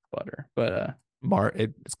non-dairy butter, but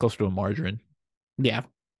it's close to a margarine yeah.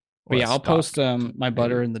 But or a yeah, I'll stock, post my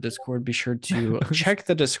butter maybe. in the Discord. Be sure to check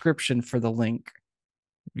the description for the link.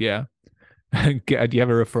 Yeah. Do you have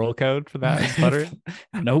a referral code for that butter?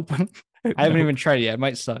 Nope. I haven't even Nope. tried it yet. It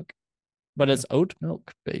might suck, but it's oat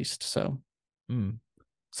milk based. So Mm.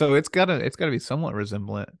 So it's gotta be somewhat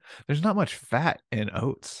resemblant. There's not much fat in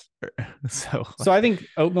oats. So So I like think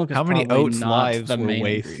oat milk is how many probably oats not lives the were main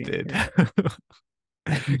ingredient wasted?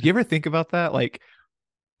 here. You ever think about that? Like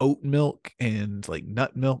oat milk and like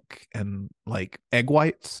nut milk and like egg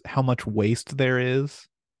whites, how much waste there is?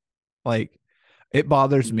 Like it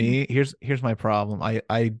bothers Mm, me. Here's my problem. I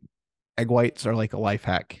egg whites are like a life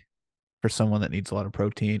hack for someone that needs a lot of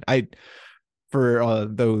protein. I for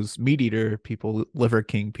those meat eater people, liver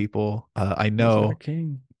king people, I Liver know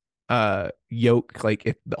King. yolk like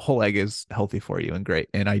if the whole egg is healthy for you and great.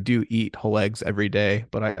 And I do eat whole eggs every day,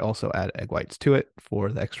 but I also add egg whites to it for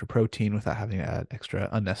the extra protein without having to add extra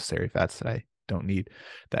unnecessary fats that I don't need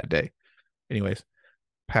that day. Anyways,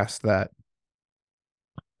 past that,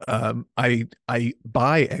 I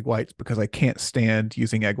buy egg whites because I can't stand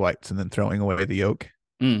using egg whites and then throwing away the yolk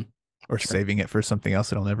Mm, or sure. saving it for something else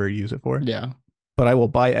that I'll never use it for. Yeah. But I will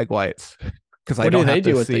buy egg whites because I What do don't they have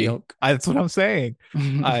to do with the see. yolk? That's what I'm saying.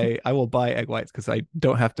 I will buy egg whites because I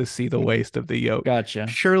don't have to see the waste of the yolk. Gotcha.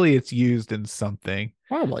 Surely it's used in something.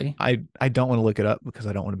 Probably. I don't want to look it up because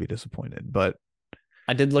I don't want to be disappointed. But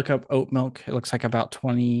I did look up oat milk. It looks like about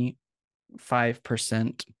 25%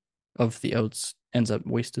 of the oats ends up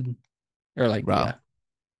wasted. Or like, wow, yeah,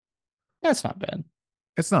 that's not bad.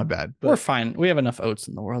 it's not bad. We're But fine. We have enough oats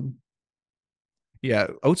in the world. yeah,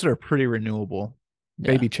 oats are pretty renewable.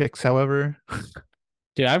 Yeah. Baby chicks, however,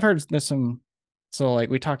 Dude, I've heard there's some, so like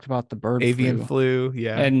we talked about the bird avian flu, flu.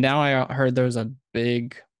 Yeah. and now I heard there's a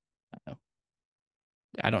big,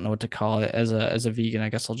 I don't know what to call it as a vegan. I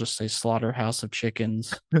guess I'll just say slaughterhouse of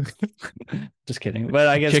chickens. Just kidding. But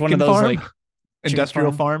I guess one of Chicken those farm, like chicken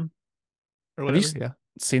industrial farm. farm, or Have you whatever. Yeah.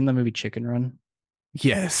 seen the movie Chicken Run?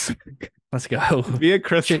 Yes. Let's go. Me and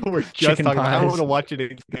Crystal Chick were just chicken talking about. I want pies. to watch it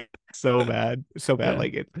again so bad, so bad. Yeah,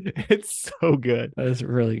 Like it's so good. that is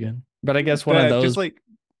really good. But I guess one of That just those like,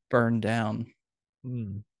 burned down,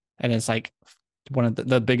 mm, and it's like one of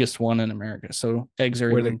the biggest one in America. So eggs are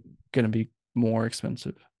were there even going to be more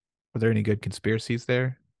expensive. were there any good conspiracies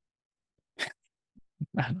there?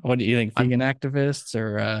 What do you think, I'm vegan activists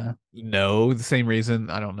or no, the same reason.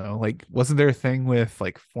 I don't know. Like, wasn't there a thing with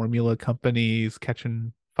like formula companies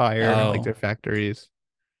catching fire, like oh, their factories?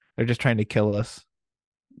 They're just trying to kill us.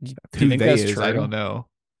 do you Who think they that's is, I true? don't know.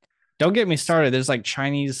 Don't get me started. There's like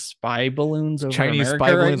Chinese spy balloons over Chinese spy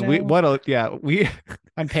America right balloons. We now. what? Yeah, we.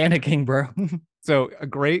 I'm panicking, bro. So a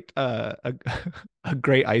great a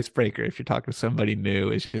great icebreaker if you're talking to somebody new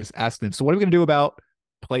is just ask them. So what are we gonna do about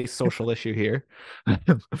place social issue here?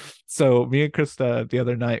 So me and Krista the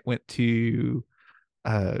other night went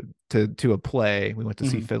uh to a play. We went to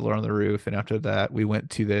see Mhm. Fiddler on the Roof, and after that we went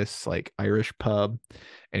to this like Irish pub,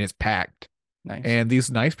 and it's packed. Nice. And these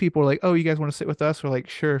nice people are like, "Oh, you guys want to sit with us?" We're like,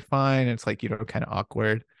 "Sure, fine." And it's like kind of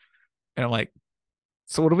awkward. And I'm like,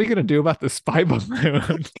 "So what are we gonna do about the spy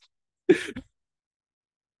balloon?"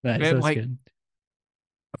 Nice. And That's like, good.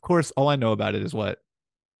 of course, all I know about it is what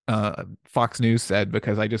Fox News said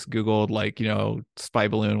because I just Googled like, spy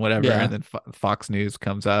balloon, whatever. And Yeah. then Fox News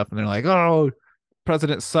comes up and they're like, oh,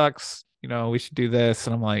 president sucks. We should do this.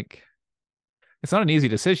 And I'm like, it's not an easy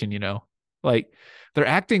decision. Like they're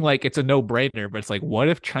acting like it's a no brainer, but it's like, what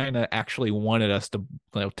if China actually wanted us to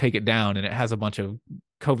take it down and it has a bunch of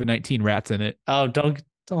COVID-19 rats in it? Oh, don't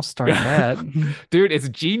start that. Dude, it's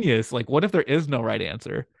genius. Like, what if there is no right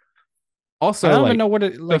answer? I Also, don't even know like what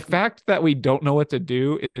it the like. fact that we don't know what to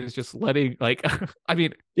do is just letting like I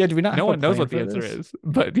mean, Yeah, do we not no have a one knows plan what the for answer this? is.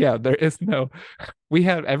 But yeah, there is no we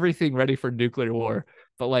have everything ready for nuclear war.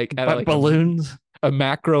 But like at But like balloons, a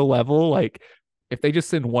macro level, like if they just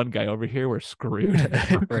send one guy over here, we're screwed.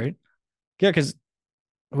 right? Yeah, because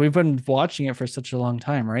we've been watching it for such a long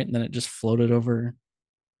time, right? And then it just floated over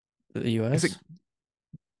the Is it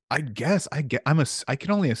US. I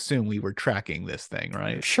can only assume we were tracking this thing,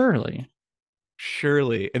 right? Surely.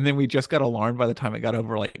 Surely. And then we just got alarmed by the time it got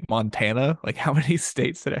over like Montana. Like how many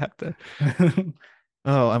states did it have to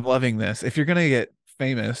Oh, I'm loving this. If you're gonna get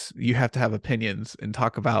famous, you have to have opinions and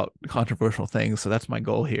talk about controversial things. So that's my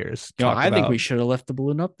goal here is talk I think we about should have left the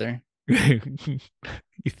balloon up there. you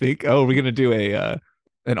think, oh, we're gonna do a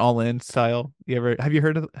an all in style. Have you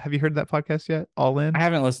heard of that podcast yet? All I in?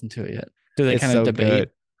 haven't listened to it yet. Do they It's kind of so debate? good.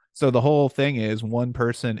 So the whole thing is one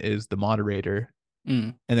person is the moderator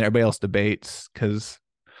Mm, and then everybody else debates because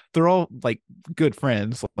they're all like good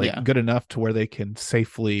friends, like yeah. good enough to where they can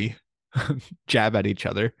safely jab at each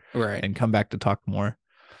other Right. and come back to talk more.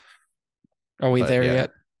 Are we But there yeah.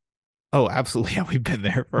 yet? Oh, absolutely. Yeah, we've been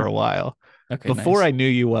there for a while. Okay, Before nice. I knew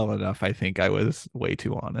you well enough, I think I was way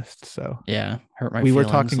too honest. So Yeah, hurt my we were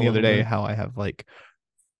feelings talking a the other little day bit. how I have like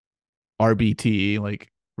RBT,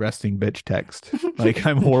 like resting bitch text. Like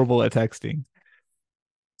I'm horrible at texting.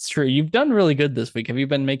 It's true. You've done really good this week. Have you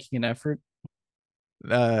been making an effort?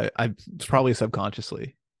 I probably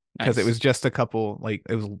subconsciously because it Nice. was just a couple, like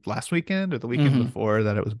it was last weekend or the weekend Hmm. before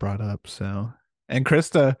that it was brought up. So, and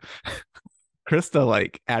Krista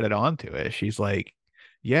like added on to it. She's like,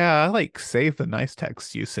 yeah, I like save the nice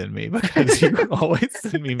texts you send me because you always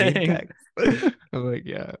send me mean Dang. texts. I'm like,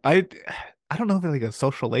 yeah, I don't know if it's like a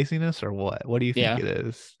social laziness or what. What do you think Yeah, it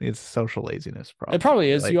is? It's social laziness, it probably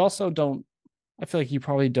probably. is. You Like, also don't, I feel like you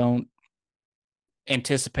probably don't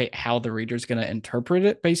anticipate how the reader's going to interpret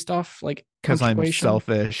it based off like because I'm punctuation.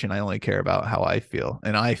 selfish and I only care about how I feel,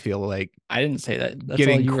 and I feel like I didn't say that. That's all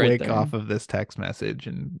getting you right quick there. off of this text message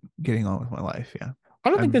and getting on with my life. Yeah. I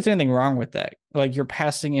don't think I'm there's anything wrong with that. Like you're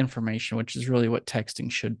passing information, which is really what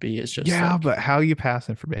texting should be. It's just yeah, like, but how you pass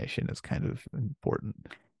information is kind of important.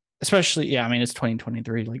 especially, yeah, I mean, it's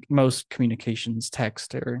 2023. Like most communications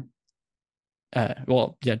text or,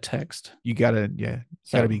 well, yeah, text. You gotta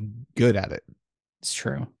So be good at it. it's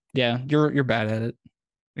true. Yeah, you're bad at it.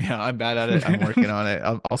 Yeah, I'm bad at it. I'm working on it.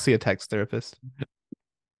 I'll see a text therapist.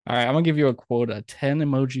 All right, I'm gonna give you a quota: 10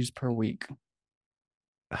 emojis per week.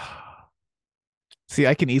 See,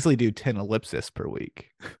 I can easily do 10 ellipsis per week.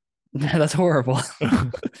 That's horrible.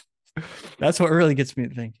 That's what really gets me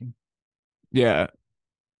thinking. Yeah,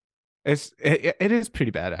 it is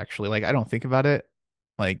pretty bad actually. Like I don't think about it.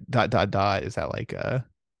 Like dot dot dot. Is that like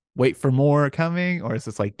wait for more coming, or is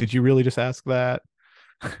this like did you really just ask that?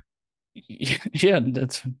 Yeah,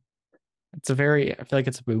 it's a very, I feel like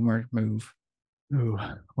it's a boomer move. Ooh,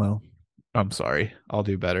 well, I'm sorry. I'll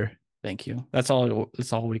do better. Thank you. That's all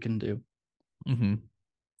we can do. Hmm.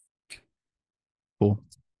 Cool.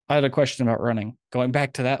 I had a question about running. Going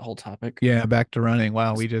back to that whole topic. Yeah, back to running.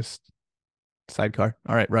 Wow, we just sidecar.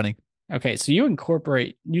 All right, running. Okay, so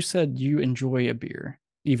you said you enjoy a beer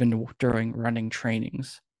even during running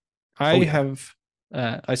trainings. I Oh yeah, have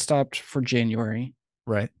I stopped for January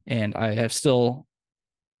right. and I have still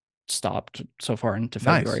stopped so far into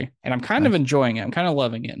Nice, February. And I'm kind of nice. enjoying it. I'm kind of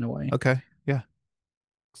loving it in a way. Okay, yeah.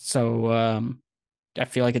 So I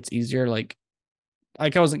feel like it's easier. Like I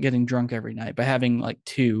wasn't getting drunk every night, but having like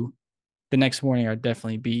two the next morning I'd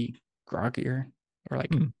definitely be groggier or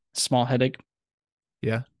like Hmm. small headache.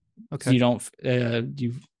 Yeah. So Okay. you don't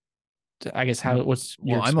you I guess how No. what's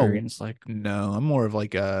your Well, I'm a experience like? no. I'm more of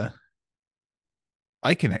like a.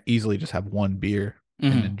 I can easily just have one beer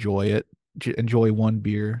and Hmm. enjoy it. Enjoy one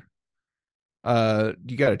beer.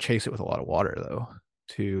 You got to chase it with a lot of water though,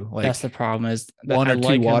 too. That's the Like problem is that one or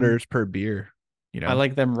two waters per beer. You I know.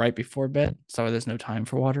 like them right before bed, so there's no time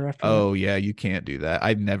for water after that. Oh yeah, you can't do that.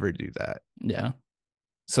 I'd never do that. Yeah.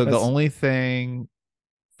 So the That's only thing,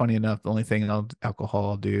 funny enough, the only thing alcohol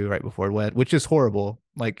I'll do right before bed, which is horrible.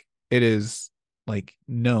 Like it is like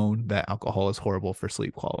known that alcohol is horrible for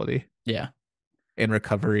sleep quality yeah. and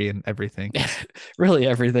recovery and everything. Really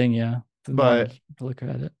everything, yeah. The more But I look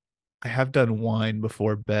at it. I have done wine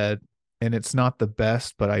before bed and it's not the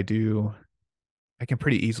best, but I can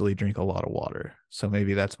pretty easily drink a lot of water. So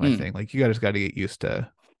maybe that's my Mm, thing. Like you guys got to get used to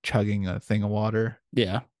chugging a thing of water,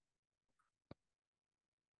 yeah.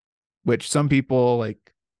 which some people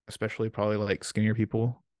like, especially probably like skinnier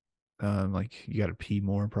people, like you got to pee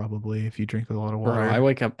more probably if you drink a lot of Bro, I water.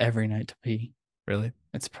 wake up every night to pee. Really?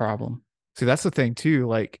 It's a problem. See, that's the thing too.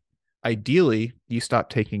 Like ideally, you stop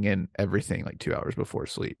taking in everything like 2 hours before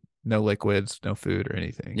sleep. No liquids, no food or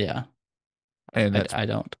anything. Yeah. And that's I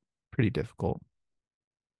don't. pretty difficult.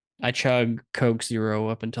 I chug Coke Zero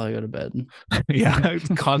up until I go to bed. Yeah, it's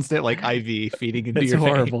constant like IV feeding into It's your veins.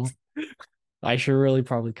 horrible. I should really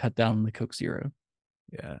probably cut down the Coke Zero.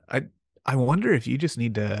 Yeah. I wonder if you just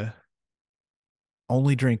need to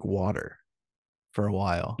only drink water for a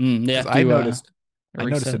while. Yeah, Because I do noticed a I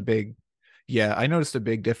noticed a reset. big yeah, I noticed a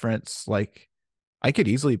big difference. Like I could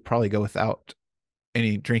easily probably go without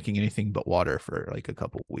any drinking anything but water for like a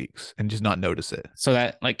couple weeks and just not notice it. So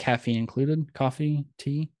that like caffeine included, coffee,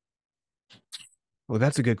 tea. Well,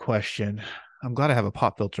 that's a good question. I'm glad I have a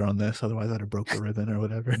pop filter on this, otherwise I'd have broke the ribbon or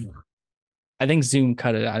whatever. I think Zoom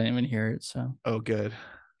cut it. I didn't even hear it. So Oh, good.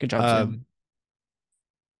 good job, Zoom. Um,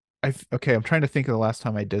 I okay. I'm trying to think of the last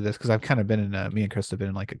time I did this because I've kind of been in me and Chris have been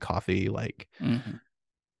in like a coffee like Hmm.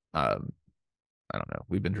 um I don't know.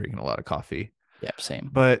 We've been drinking a lot of coffee, Yep, same.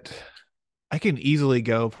 but I can easily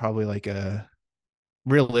go probably like a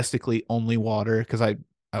realistically only water because I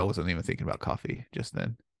wasn't even thinking about coffee just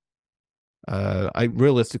then. I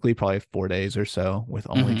realistically probably have 4 days or so with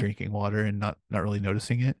only Hmm. drinking water and not really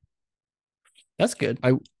noticing it. That's good.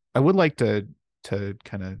 I I would like to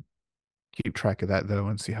kind of keep track of that though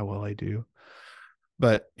and see how well I do.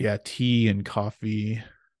 But yeah, tea and coffee.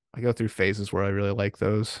 I go through phases where I really like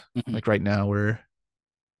those. Mhm. Like right now, we're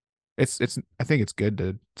it's I think it's good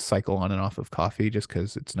to cycle on and off of coffee just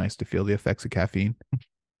because it's nice to feel the effects of caffeine.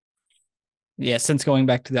 Yeah, since going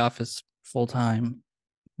back to the office full time,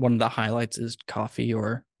 one of the highlights is coffee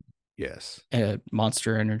or Yes.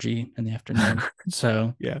 Monster Energy in the afternoon.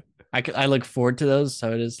 So Yeah. I look forward to those.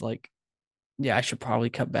 So it is like, yeah, I should probably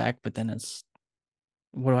cut back, but then it's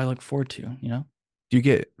what do I look forward to? Do you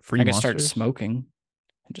get free I can start monsters? smoking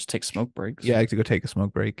and just take smoke breaks. Yeah, I like to go take a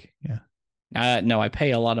smoke break. Yeah. No, I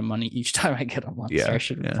pay a lot of money each time I get a monster. I Yeah.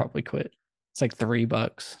 should Yeah. probably quit. It's like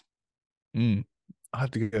 $3. Mm. I'll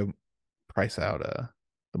have to go price out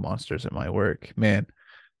the monsters at my work. Man,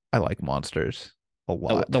 I like monsters a The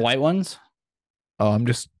lot. white ones? Oh, I'm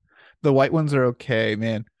just the white ones are okay,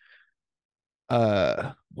 man.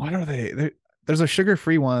 What are they? There's a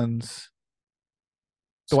sugar-free ones.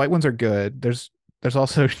 The white ones are good. There's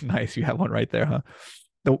also nice. You have one right there, huh?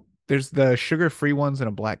 The there's the sugar-free ones in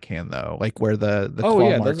a black can though, like where the Oh claw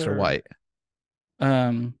yeah, those marks are are white,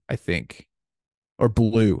 um I think, or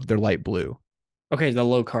blue. They're light blue. okay, the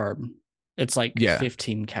low carb. It's like Yeah.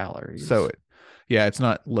 15 calories. So yeah, it's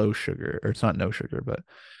not low sugar or it's not no sugar, but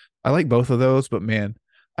I like both of those. But man,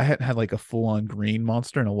 I hadn't had like a full-on green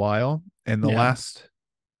monster in a while, and the Yeah. last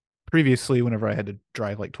previously, whenever I had to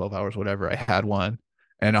drive like 12 hours, whatever, I had one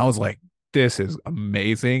and I was like, this is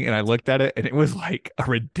amazing. And I looked at it and it was like a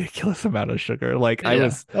ridiculous amount of sugar. Like Yeah.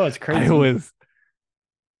 Oh, it's I crazy. was,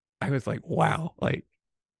 I was like, wow, like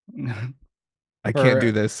I can't do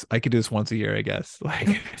For this. I could do this once a year, I guess. Like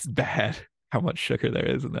it's bad how much sugar there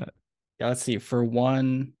is in that. yeah, let's see, for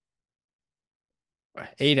one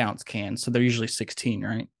 8-ounce can, so they're usually 16,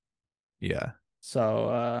 right? Yeah.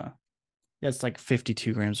 So yeah, it's like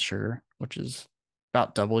 52 grams of sugar, which is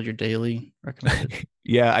about double your daily recommended.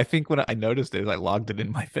 Yeah. I think when I noticed it, I logged it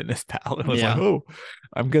in my fitness pal and was like, Yeah. oh,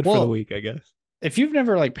 I'm good for the Well, week, I guess. if you've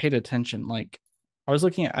never like paid attention, like I was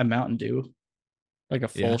looking at a Mountain Dew, like a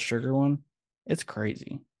full Yeah. sugar one. It's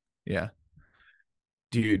crazy. Yeah.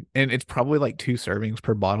 Dude. And it's probably like 2 servings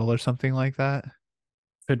per bottle or something like that.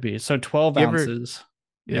 Could be. So 12 You ever, ounces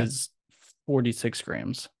yeah. is 46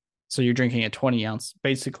 grams. So you're drinking a 20 ounce,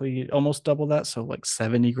 basically almost double that. So like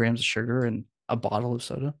 70 grams of sugar in a bottle of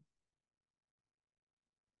soda.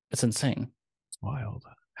 It's insane. Wild.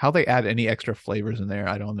 How they add any extra flavors in there,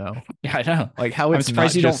 I don't know. Yeah, I know. Like how I'm it's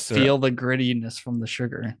surprised not you don't just syrup. feel the grittiness from the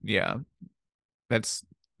sugar. Yeah, that's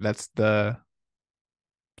that's the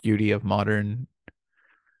beauty of modern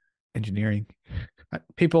engineering,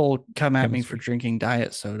 People come at me for chemistry. drinking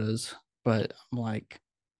diet sodas, but I'm like,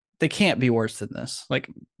 they can't be worse than this. Like,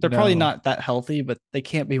 they're probably No. not that healthy, but they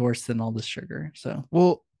can't be worse than all this sugar. So,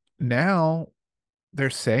 Well, now they're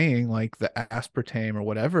saying like the aspartame or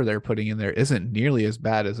whatever they're putting in there isn't nearly as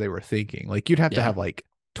bad as they were thinking. Like you'd have to yeah. have like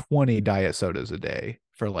 20 diet sodas a day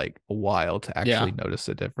for like a while to actually Yeah. notice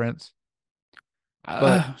the difference.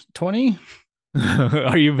 But 20? are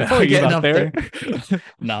Probably you getting about up there? there.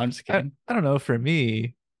 No, I'm just I, kidding. I don't know. For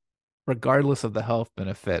me, regardless of the health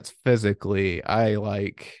benefits, physically, I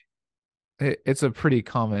like it's a pretty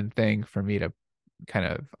common thing for me to kind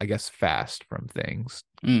of, I guess, fast from things,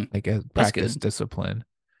 Mm, like a that's practice good. discipline.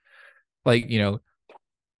 Like,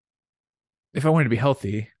 if I wanted to be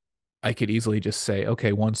healthy, I could easily just say,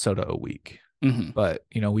 okay, 1 soda a week. Hmm. But,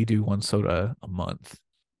 we do 1 soda a month.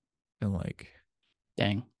 And like,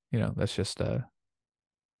 Dang. that's just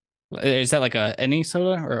Is that like a any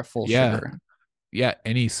soda or a full yeah, sugar? yeah,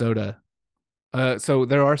 any soda. So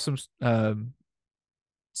there are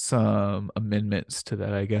some amendments to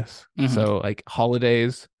that, I guess. Hmm. So like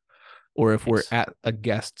holidays, or if we're Nice. at a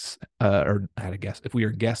guest's or at a guest, if we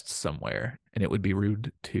are guests somewhere and it would be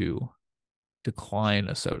rude to decline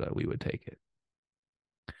a soda, we would take it.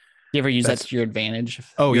 You ever use that That's to your advantage?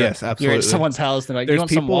 If oh you're yes, you're at absolutely. someone's house, they're like, "You There's want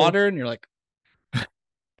some people water?" And you're like,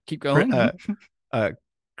 "Keep uh going." uh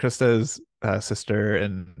Krista's sister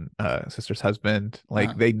and sister's husband, like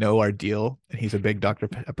uh, they know our deal and he's a big Dr.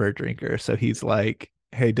 Pepper drinker. So he's like,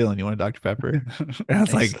 hey Dylan, you want a Dr. Pepper? And I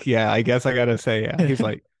was nice. like, yeah, I guess I gotta say yeah. I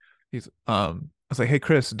was like, hey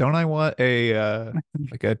Chris, don't I want a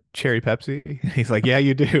like a cherry Pepsi? He's like, yeah,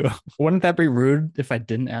 you do. Wouldn't that be rude if I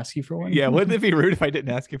didn't ask you for one? Yeah, wouldn't it be rude if I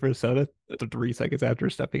didn't ask you for a soda 3 seconds after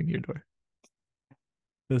stepping in your door?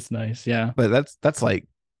 That's nice. Yeah. But that's like,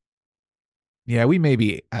 yeah, we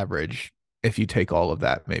maybe average if you take all of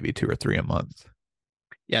that, maybe 2 or 3 a month.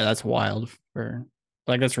 Yeah, that's wild for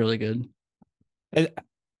like that's really good. It,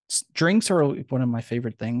 drinks are one of my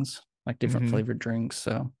favorite things, like different Hmm. flavored drinks.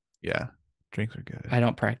 So Yeah, drinks are good. I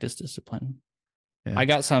don't practice discipline. Yeah, I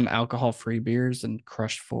got some alcohol free beers and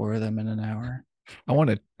crushed 4 of them in an hour. I want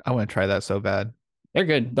to try that so bad. They're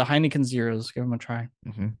good. The Heineken Zeros, give them a try.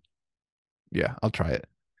 Hmm. Yeah, I'll try it.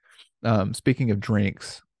 Speaking of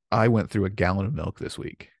drinks, I went through a gallon of milk this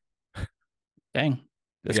week. Dang,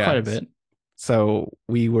 that's quite a Yeah. bit. So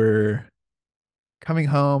we were coming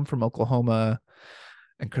home from Oklahoma,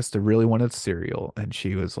 and Krista really wanted cereal. And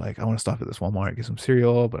she was like, I want to stop at this Walmart and get some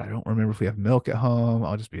cereal, but I don't remember if we have milk at home.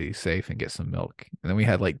 I'll just be safe and get some milk. And then we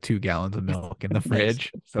had like 2 gallons of milk in the Nice.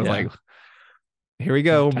 fridge. So I was Yeah, like, here we yeah.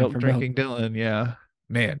 go, Time milk for milk. drinking Dylan. Yeah.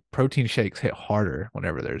 Man, protein shakes hit harder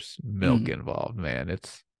whenever there's milk Mm. involved, man.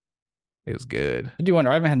 It was good. I do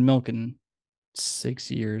wonder. I haven't had milk in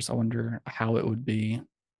 6 years. I wonder how it would be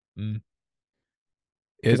Mm.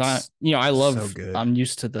 because It's I so love. good. I'm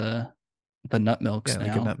used to the nut milks Yeah,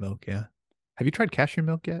 like a now. nut milk. Yeah. Have you tried cashew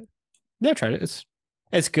milk yet? Yeah, I tried it.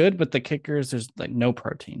 It's good, but the kicker is there's like no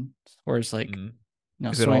protein. Whereas like Mm.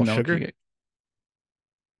 Is it soy all milk, you sugar? get.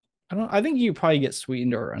 I don't. I think you probably get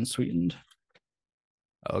sweetened or unsweetened.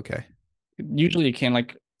 Okay. Usually you can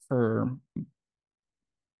like for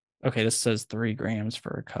okay, this says 3 grams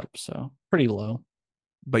for a cup, so pretty low.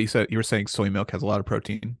 But you were saying soy milk has a lot of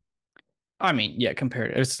protein. I mean, yeah,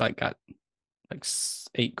 compared, it's like got like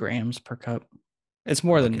 8 grams per cup. It's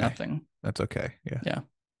more than Okay. nothing. That's okay. Yeah. Yeah,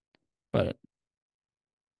 but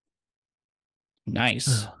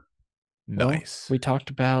nice. Well, Nice. we talked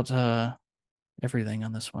about everything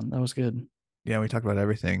on this one. That was good. Yeah, we talked about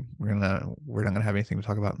everything. We're not gonna have anything to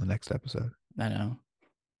talk about in the next episode. I know.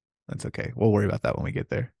 That's okay. We'll worry about that when we get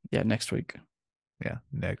there. Yeah, next week. Yeah,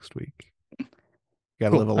 next week. Got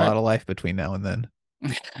to live Cool. a All right. lot of life between now and then.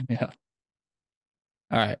 Yeah.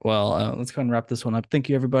 All right. Well, let's go and wrap this one up. Thank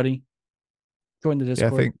you, everybody. Join the Yeah,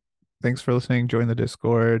 Discord. thanks for listening. Join the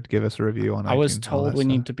Discord. Give us a review on I was iTunes and all told that we stuff.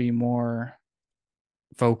 need to be more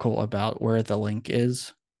vocal about where the link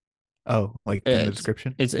is. Oh, like in the It's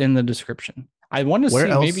description. it's in the description. I want to Where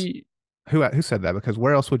see else? maybe. Who said that? Because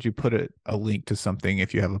where else would you put a link to something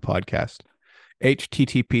if you have a podcast?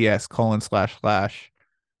 https://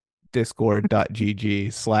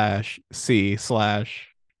 discord.gg/c/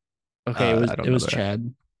 Okay, it was I it don't know was the rest.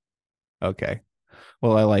 Chad. Okay.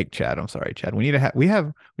 Well, I like Chad. I'm sorry, Chad. We need to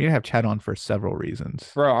have Chad on for several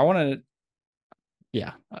reasons. Bro, I want to.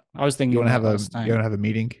 Yeah, I was thinking that last You want night. to have a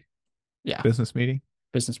meeting, Yeah, business meeting?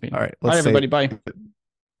 business All meeting. right, All right, let's say everybody.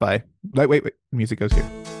 Bye. bye. Wait. Music goes here.